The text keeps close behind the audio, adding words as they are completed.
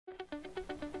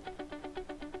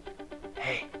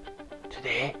Hey,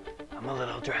 today I'm a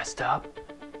little dressed up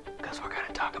because we're going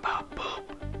to talk about poop.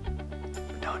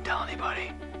 But don't tell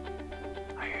anybody.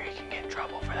 I hear you can get in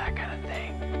trouble for that kind of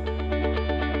thing.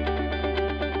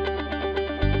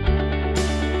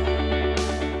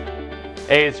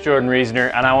 Hey, it's Jordan Reasoner,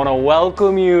 and I want to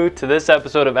welcome you to this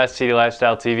episode of SCD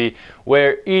Lifestyle TV,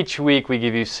 where each week we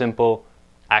give you simple,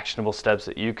 actionable steps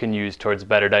that you can use towards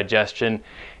better digestion.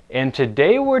 And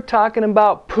today we're talking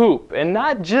about poop, and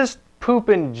not just poop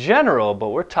in general, but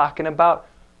we're talking about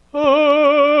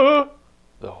the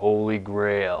Holy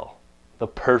Grail, the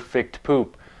perfect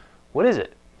poop. What is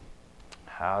it?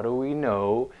 How do we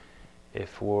know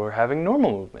if we're having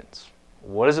normal movements?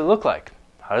 What does it look like?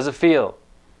 How does it feel?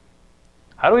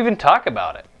 How do we even talk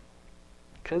about it?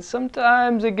 Because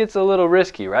sometimes it gets a little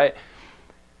risky, right?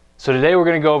 So today we're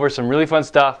going to go over some really fun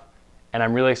stuff, and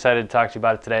I'm really excited to talk to you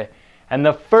about it today. And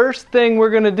the first thing we're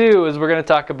going to do is we're going to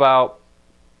talk about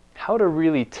how to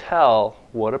really tell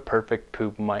what a perfect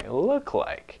poop might look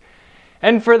like.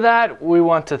 And for that, we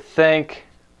want to thank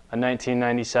a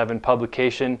 1997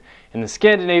 publication in the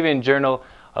Scandinavian Journal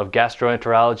of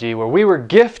Gastroenterology, where we were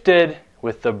gifted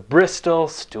with the Bristol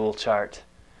stool chart.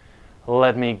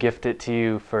 Let me gift it to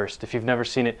you first. If you've never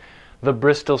seen it, the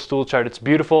Bristol stool chart, it's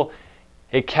beautiful.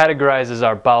 It categorizes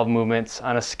our bowel movements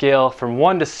on a scale from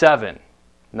 1 to 7.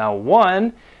 Now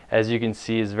 1, as you can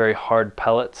see, is very hard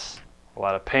pellets, a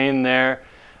lot of pain there,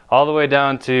 all the way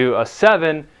down to a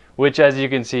 7, which as you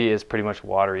can see is pretty much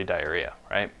watery diarrhea,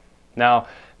 right? Now,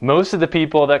 most of the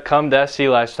people that come to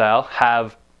SCD Lifestyle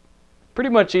have pretty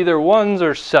much either 1s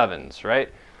or 7s,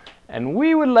 right? And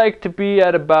we would like to be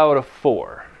at about a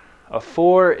 4. A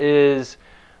 4 is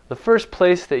the first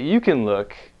place that you can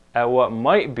look at what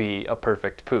might be a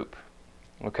perfect poop,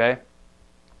 okay?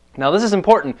 Now this is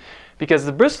important because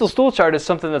the Bristol stool chart is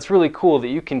something that's really cool that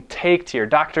you can take to your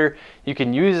doctor, you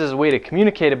can use as a way to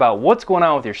communicate about what's going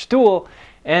on with your stool,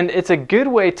 and it's a good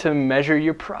way to measure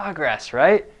your progress,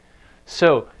 right?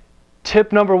 So,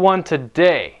 tip number 1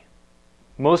 today,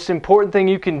 most important thing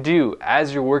you can do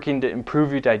as you're working to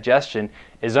improve your digestion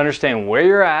is understand where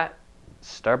you're at,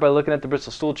 start by looking at the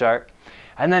Bristol stool chart,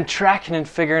 and then tracking and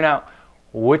figuring out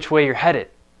which way you're headed.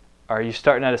 Are you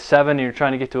starting at a 7 and you're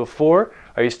trying to get to a 4?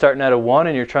 Are you starting at a 1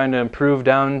 and you're trying to improve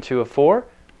down to a 4?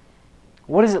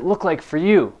 What does it look like for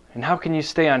you? And how can you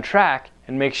stay on track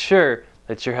and make sure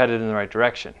that you're headed in the right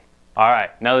direction?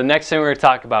 Alright, now the next thing we're going to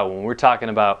talk about when we're talking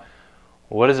about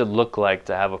what does it look like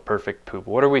to have a perfect poop?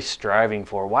 What are we striving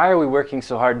for? Why are we working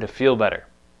so hard to feel better?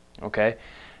 Okay,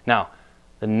 now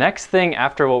the next thing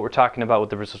after what we're talking about with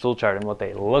the Bristol stool chart and what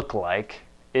they look like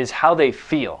is how they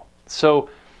feel. So,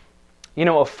 you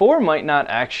know, a 4 might not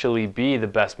actually be the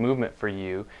best movement for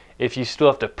you if you still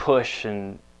have to push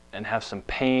and have some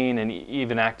pain and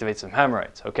even activate some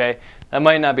hemorrhoids, okay? That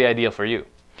might not be ideal for you.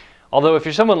 Although if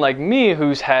you're someone like me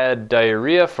who's had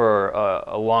diarrhea for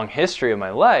a long history of my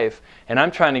life and I'm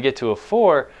trying to get to a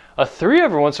 4, a 3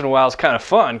 every once in a while is kind of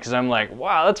fun because I'm like,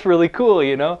 wow, that's really cool,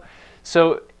 you know?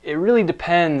 So it really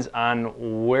depends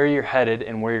on where you're headed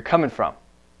and where you're coming from,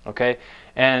 okay?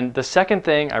 And the second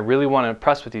thing I really want to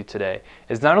impress with you today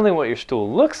is not only what your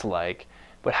stool looks like,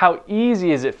 but how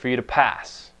easy is it for you to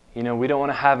pass. You know, we don't want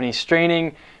to have any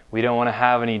straining, we don't want to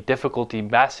have any difficulty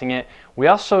passing it. We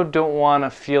also don't want to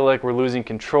feel like we're losing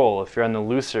control if you're on the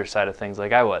looser side of things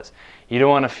like I was. You don't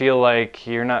want to feel like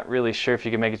you're not really sure if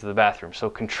you can make it to the bathroom. So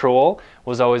control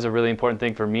was always a really important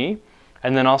thing for me.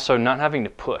 And then also not having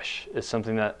to push is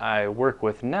something that I work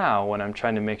with now when I'm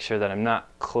trying to make sure that I'm not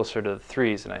closer to the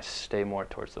 3s and I stay more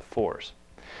towards the 4s.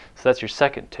 So that's your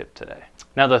second tip today.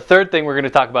 Now the third thing we're going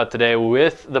to talk about today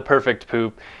with the perfect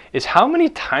poop is how many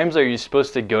times are you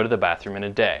supposed to go to the bathroom in a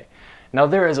day? Now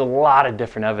there is a lot of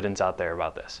different evidence out there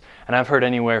about this. And I've heard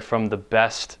anywhere from the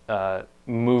best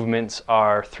movements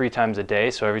are 3 times a day.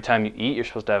 So every time you eat, you're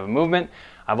supposed to have a movement.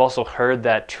 I've also heard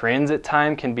that transit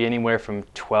time can be anywhere from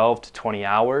 12 to 20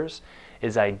 hours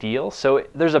is ideal. So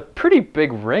there's a pretty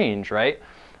big range, right?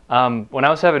 When I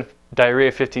was having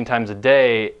diarrhea 15 times a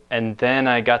day and then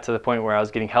I got to the point where I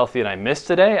was getting healthy and I missed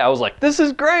a day, I was like, this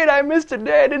is great, I missed a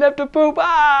day, I didn't have to poop,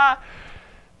 ah!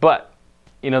 But,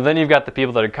 you know, then you've got the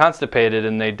people that are constipated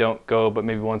and they don't go but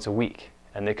maybe once a week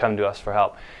and they come to us for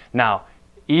help. Now,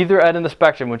 either end of the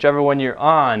spectrum, whichever one you're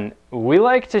on, we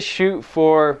like to shoot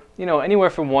for, you know, anywhere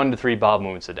from 1 to 3 bowel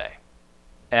movements a day.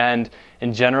 And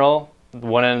in general,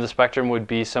 one end of the spectrum would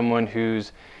be someone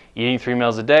who's eating 3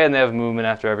 meals a day and they have movement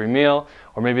after every meal,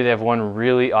 or maybe they have one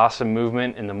really awesome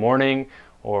movement in the morning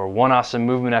or one awesome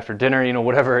movement after dinner, you know,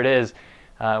 whatever it is.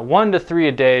 1 to 3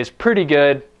 a day is pretty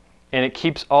good, and it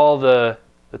keeps all the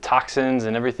toxins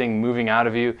and everything moving out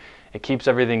of you. It keeps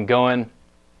everything going.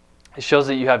 It shows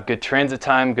that you have good transit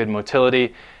time, good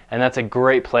motility, and that's a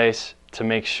great place to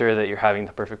make sure that you're having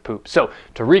the perfect poop. So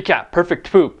to recap, perfect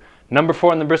poop, number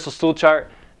 4 on the Bristol stool chart,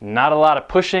 not a lot of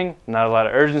pushing, not a lot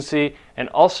of urgency, and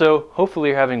also hopefully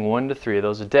you're having 1 to 3 of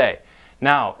those a day.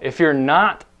 Now, if you're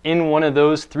not in one of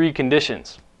those 3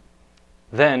 conditions,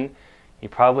 then you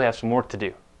probably have some work to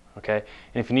do, okay?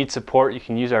 And if you need support, you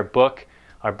can use our book.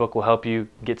 Our book will help you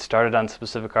get started on a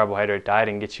specific carbohydrate diet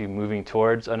and get you moving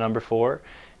towards a number 4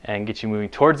 and get you moving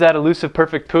towards that elusive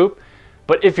perfect poop.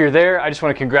 But if you're there, I just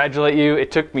want to congratulate you.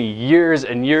 It took me years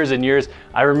and years and years.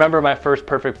 I remember my first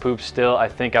perfect poop still. I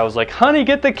think I was like, honey,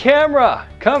 get the camera.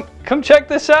 Come check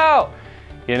this out.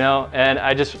 You know, and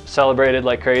I just celebrated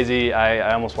like crazy.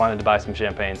 I almost wanted to buy some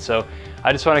champagne. So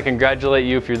I just want to congratulate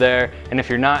you if you're there. And if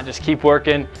you're not, just keep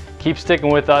working, keep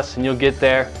sticking with us, and you'll get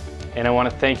there. And I want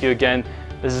to thank you again.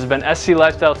 This has been SCD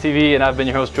Lifestyle TV, and I've been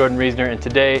your host, Jordan Reesner. And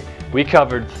today we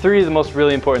covered 3 of the most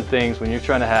really important things when you're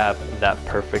trying to have that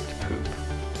perfect poop.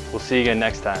 We'll see you again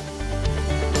next time.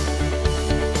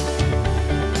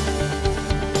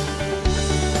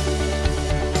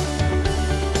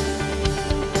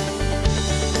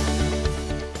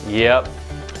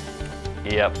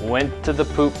 Yep, went to the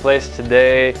poop place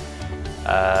today.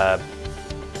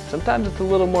 Sometimes it's a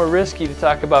little more risky to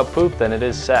talk about poop than it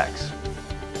is sex.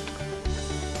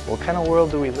 What kind of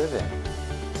world do we live in?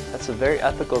 That's a very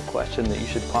ethical question that you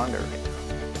should ponder right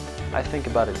now. I think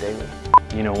about it daily.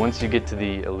 You know, once you get to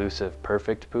the elusive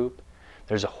perfect poop,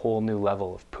 there's a whole new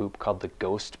level of poop called the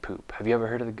ghost poop. Have you ever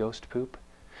heard of the ghost poop?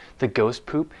 The ghost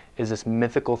poop is this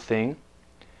mythical thing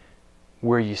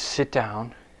where you sit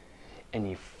down and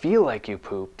you feel like you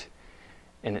pooped,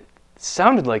 and it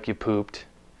sounded like you pooped,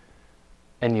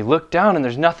 and you look down and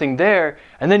there's nothing there,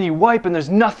 and then you wipe and there's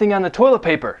nothing on the toilet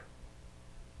paper.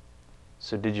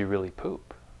 So did you really poop?